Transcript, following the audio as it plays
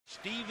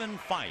Stephen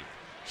Fife,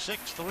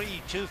 6'3",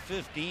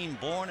 215,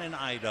 born in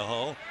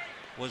Idaho,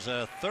 was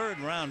a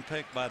third-round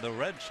pick by the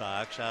Red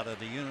Sox out of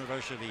the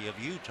University of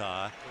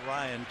Utah.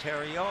 Ryan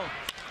Terrio,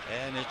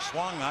 and it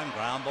swung on,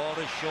 ground ball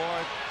to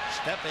short,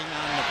 stepping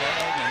on the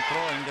bag and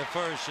throwing to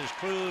first is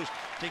Cruz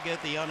to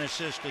get the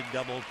unassisted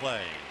double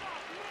play.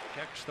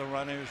 Checks the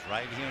runners,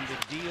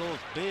 right-handed deals,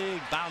 big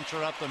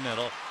bouncer up the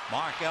middle.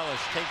 Mark Ellis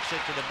takes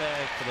it to the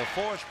bag for the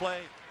force play.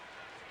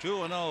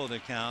 2-0 the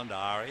count to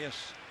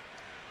Arias.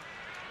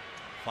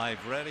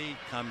 Fife ready,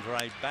 comes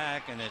right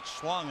back, and it's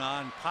swung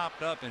on,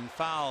 popped up in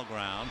foul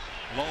ground.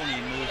 Loney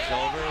moves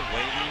over,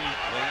 waiting,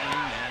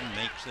 and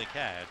makes the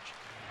catch.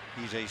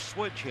 He's a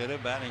switch hitter,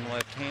 batting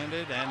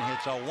left-handed, and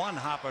hits a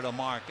one-hopper to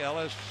Mark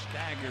Ellis,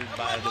 staggered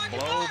by the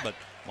blow, but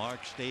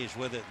Mark stays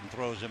with it and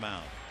throws him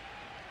out.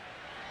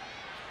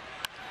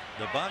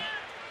 The bunt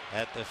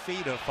at the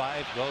feet of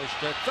Fife goes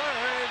to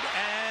third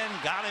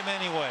and got him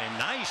anyway.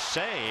 Nice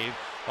save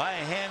by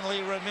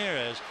Hanley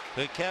Ramirez,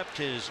 who kept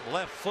his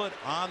left foot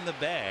on the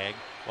bag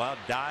while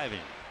diving.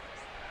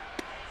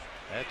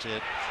 That's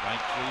it. Strike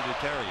three to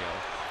Terrio.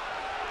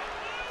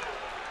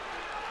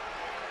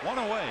 One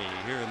away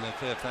here in the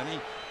fifth inning.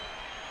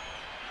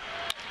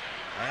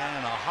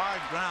 And a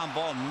hard ground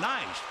ball.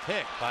 Nice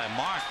pick by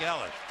Mark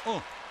Ellis.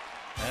 Ooh.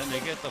 And they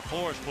get the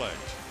force play.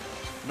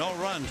 No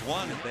runs,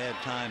 one at bad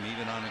time,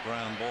 even on a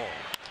ground ball.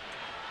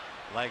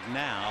 Like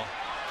now.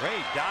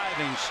 Great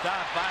diving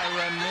stop by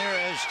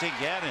Ramirez to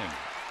get him.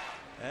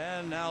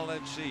 And now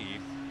let's see.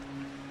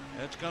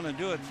 That's going to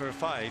do it for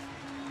Fife.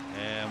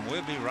 And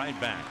we'll be right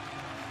back.